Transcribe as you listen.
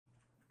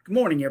Good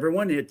morning,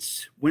 everyone.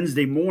 It's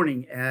Wednesday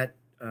morning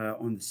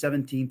on the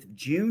 17th of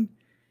June,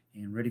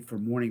 and ready for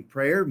morning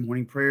prayer.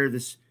 Morning prayer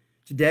this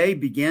today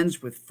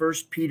begins with 1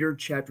 Peter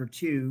chapter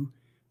 2,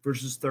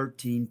 verses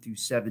 13 through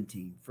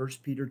 17. 1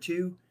 Peter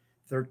 2,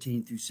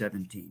 13 through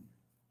 17.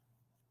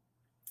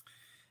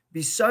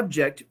 Be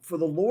subject for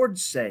the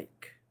Lord's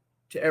sake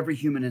to every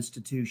human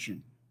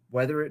institution,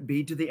 whether it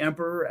be to the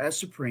emperor as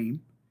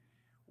supreme,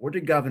 or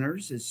to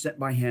governors as sent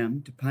by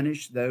him to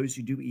punish those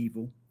who do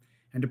evil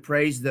and to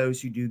praise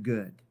those who do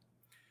good.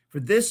 For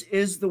this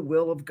is the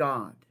will of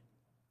God,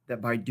 that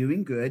by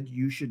doing good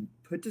you should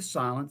put to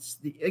silence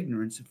the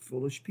ignorance of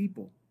foolish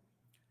people.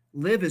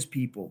 Live as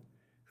people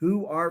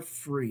who are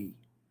free,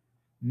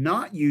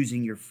 not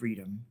using your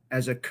freedom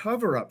as a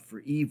cover-up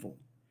for evil,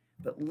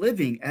 but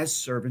living as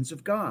servants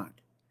of God.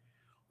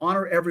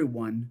 Honor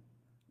everyone,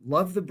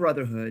 love the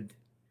brotherhood,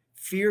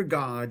 fear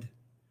God,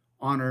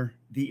 honor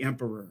the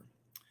emperor.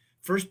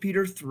 1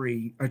 Peter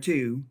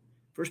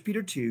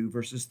 2,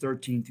 verses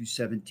 13 through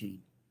 17.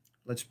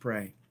 Let's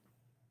pray.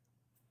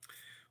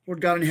 Lord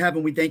God in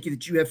heaven, we thank you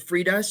that you have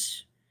freed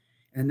us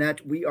and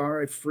that we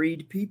are a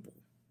freed people.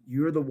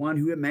 You're the one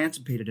who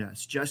emancipated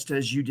us, just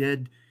as you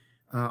did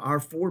our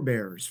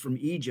forebears from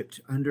Egypt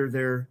under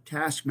their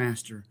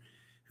taskmaster,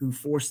 who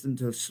forced them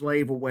to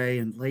slave away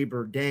and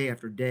labor day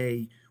after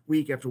day,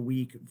 week after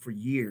week, for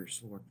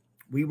years, Lord.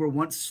 We were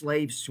once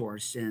slaves to our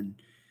sin,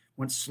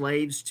 once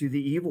slaves to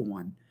the evil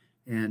one.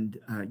 And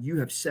you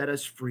have set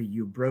us free.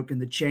 You've broken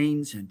the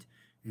chains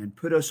and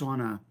put us on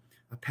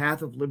a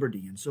path of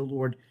liberty. And so,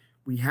 Lord,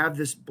 we have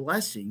this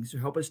blessing, so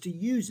help us to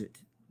use it,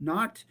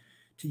 not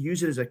to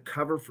use it as a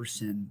cover for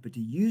sin, but to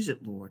use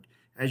it, Lord,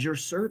 as your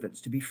servants,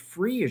 to be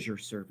free as your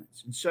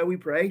servants. And so we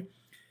pray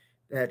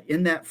that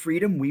in that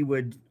freedom we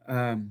would,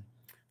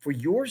 for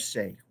your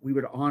sake, we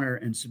would honor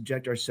and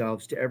subject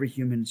ourselves to every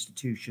human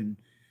institution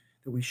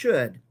that we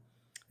should.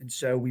 And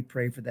so we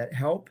pray for that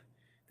help,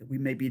 that we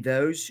may be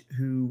those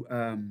who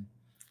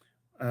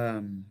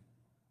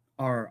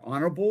are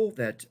honorable,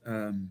 that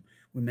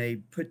we may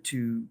put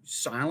to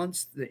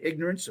silence the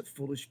ignorance of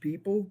foolish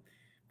people.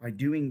 By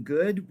doing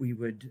good, we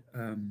would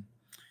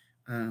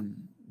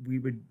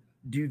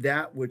do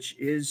that which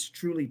is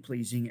truly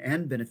pleasing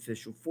and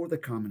beneficial for the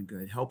common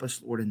good. Help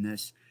us, Lord, in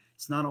this.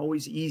 It's not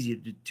always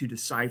easy to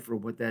decipher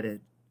what that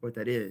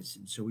is,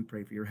 and so we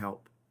pray for your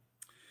help.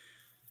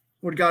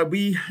 Lord God,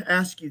 we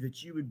ask you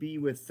that you would be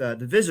with the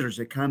visitors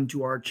that come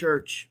to our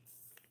church.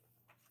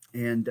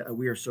 And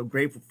we are so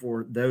grateful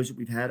for those that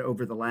we've had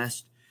over the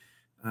last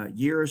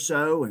year or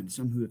so, and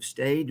some who have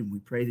stayed. And we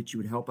pray that you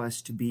would help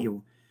us to be,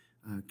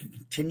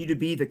 continue to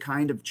be the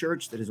kind of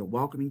church that is a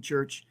welcoming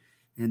church,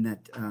 and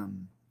that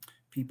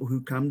people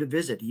who come to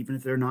visit, even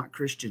if they're not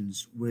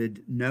Christians,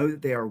 would know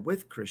that they are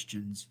with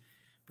Christians,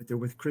 but they're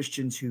with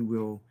Christians who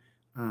will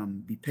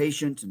be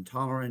patient and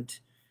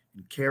tolerant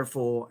and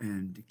careful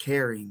and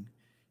caring,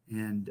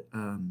 and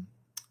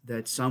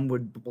that some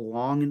would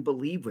belong and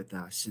believe with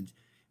us, and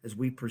as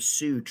we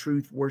pursue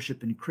truth,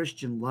 worship, and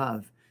Christian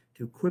love,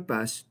 to equip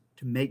us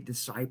to make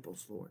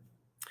disciples, Lord.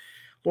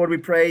 Lord, we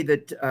pray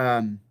that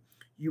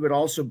you would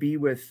also be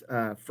with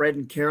Fred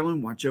and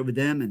Carolyn, watch over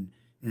them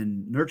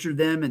and nurture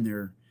them in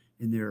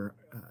their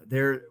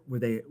there where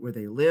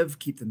they live,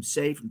 keep them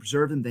safe and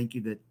preserve them. Thank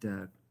you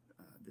that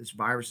this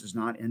virus has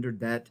not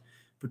entered that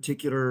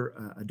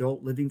particular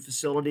adult living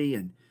facility,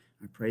 and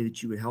I pray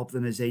that you would help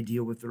them as they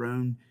deal with their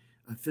own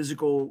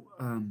physical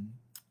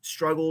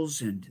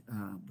struggles and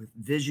with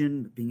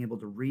vision, being able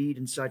to read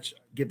and such.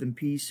 Give them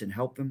peace and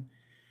help them.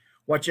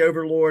 Watch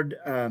over, Lord,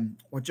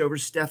 watch over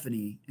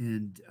Stephanie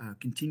and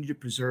continue to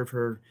preserve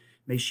her.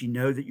 May she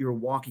know that you're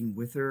walking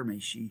with her. May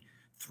she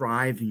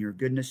thrive in your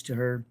goodness to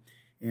her.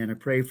 And I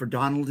pray for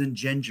Donald and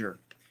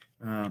Ginger,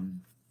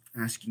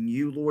 asking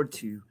you, Lord,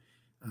 to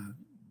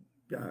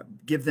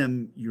give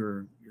them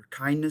your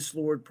kindness,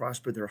 Lord,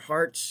 prosper their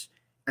hearts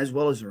as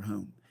well as their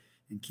home,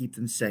 and keep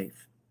them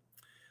safe.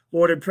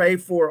 Lord, I pray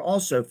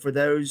also for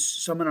those,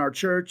 some in our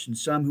church and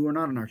some who are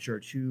not in our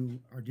church, who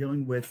are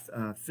dealing with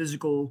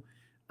physical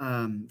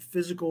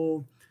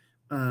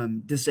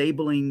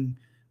disabling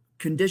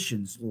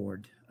conditions,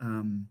 Lord.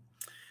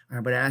 I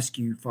would ask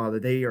you, Father,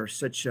 they are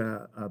such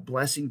a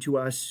blessing to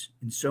us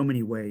in so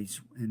many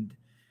ways, and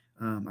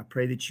I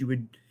pray that you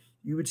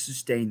would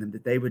sustain them,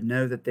 that they would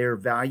know that they're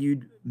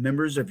valued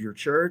members of your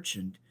church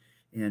and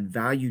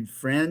valued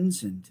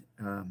friends and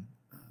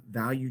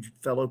valued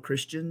fellow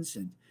Christians,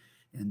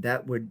 and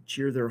that would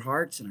cheer their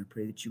hearts. And I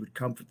pray that you would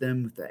comfort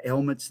them with the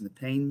ailments and the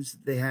pains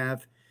that they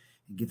have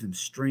and give them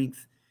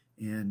strength.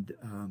 And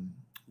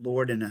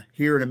Lord,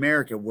 here in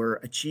America, where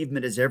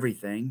achievement is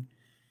everything,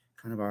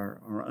 kind of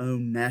our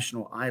own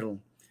national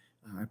idol,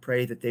 I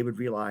pray that they would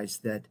realize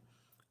that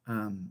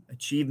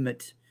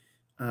achievement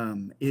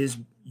is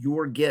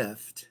your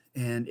gift,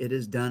 and it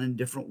is done in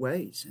different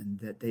ways, and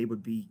that they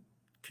would be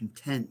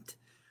content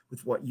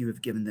with what you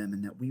have given them,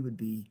 and that we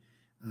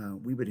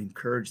would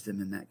encourage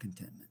them in that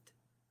contentment.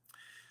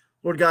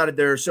 Lord God,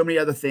 there are so many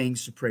other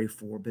things to pray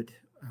for, but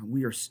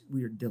we are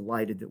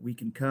delighted that we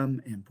can come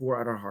and pour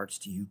out our hearts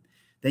to you.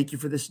 Thank you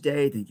for this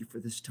day. Thank you for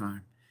this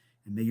time.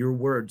 And may your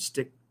word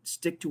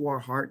stick to our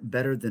heart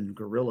better than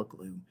Gorilla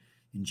Glue.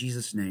 In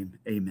Jesus' name,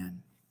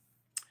 amen.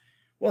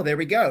 Well, there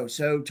we go.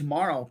 So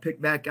tomorrow I'll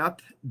pick back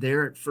up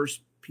there at 1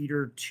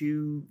 Peter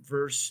 2,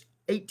 verse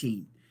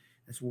 18.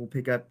 That's what we'll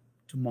pick up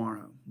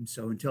tomorrow. And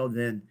so until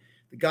then,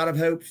 the God of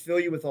hope fill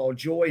you with all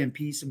joy and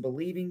peace in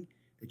believing,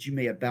 that you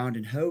may abound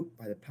in hope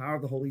by the power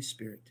of the Holy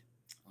Spirit.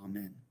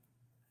 Amen.